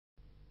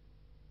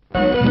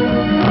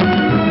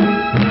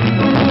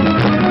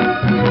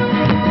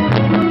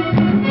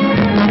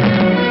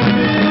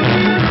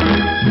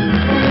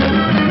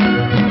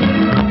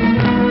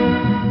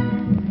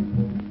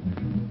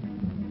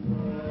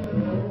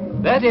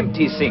That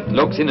empty sink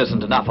looks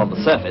innocent enough on the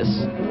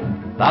surface,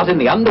 but in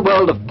the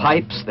underworld of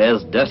pipes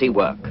there's dirty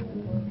work.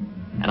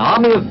 An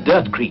army of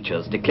dirt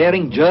creatures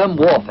declaring germ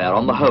warfare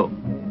on the home.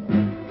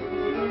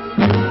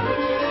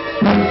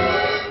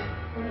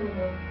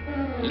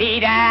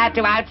 Leader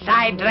to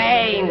outside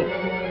drain.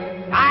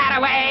 Fire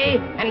away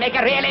and make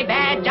a really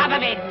bad job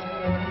of it.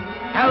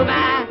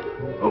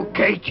 Over.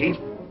 Okay, Chief.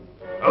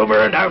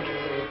 Over and out.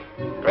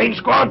 Drain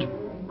squad,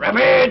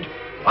 rapid,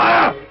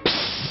 fire!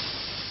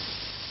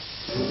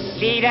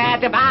 Leader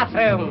to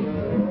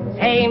bathroom.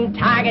 Same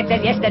targets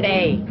as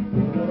yesterday.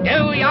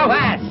 Do your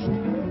worst.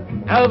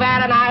 Over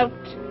and out.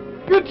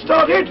 Get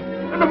started,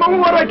 and remember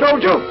what I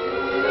told you.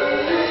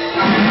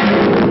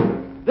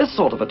 This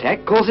sort of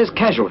attack causes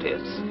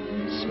casualties.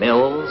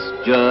 Smells,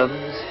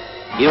 germs,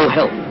 ill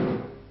health.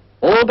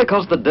 All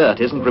because the dirt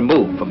isn't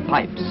removed from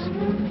pipes.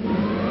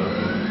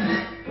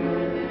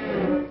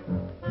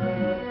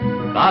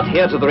 But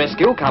here to the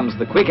rescue comes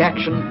the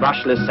quick-action,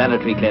 brushless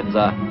sanitary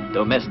cleanser,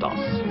 Domestos.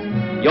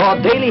 Your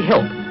daily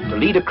help to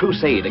lead a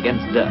crusade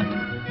against dirt.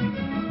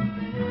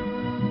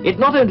 It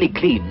not only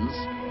cleans,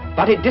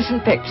 but it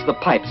disinfects the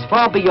pipes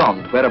far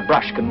beyond where a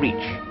brush can reach.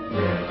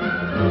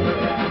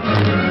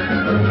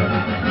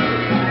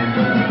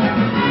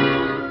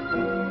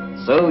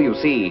 So, you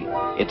see,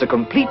 it's a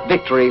complete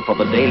victory for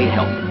the daily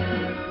help.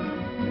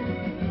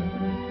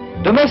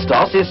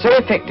 Domestos is so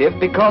effective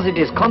because it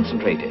is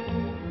concentrated.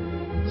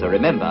 So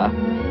remember,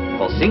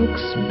 for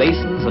sinks,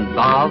 basins and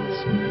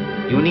baths,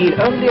 you need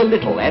only a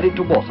little added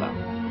to water.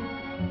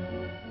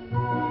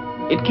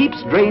 It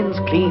keeps drains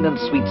clean and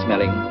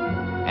sweet-smelling,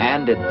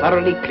 and it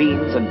thoroughly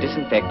cleans and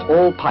disinfects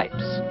all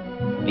pipes,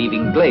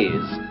 leaving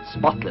glazed,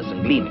 spotless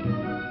and gleaming.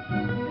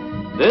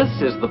 This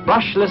is the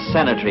brushless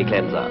sanitary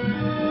cleanser.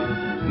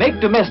 Make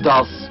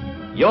Domestos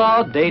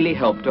your daily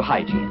help to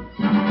hygiene.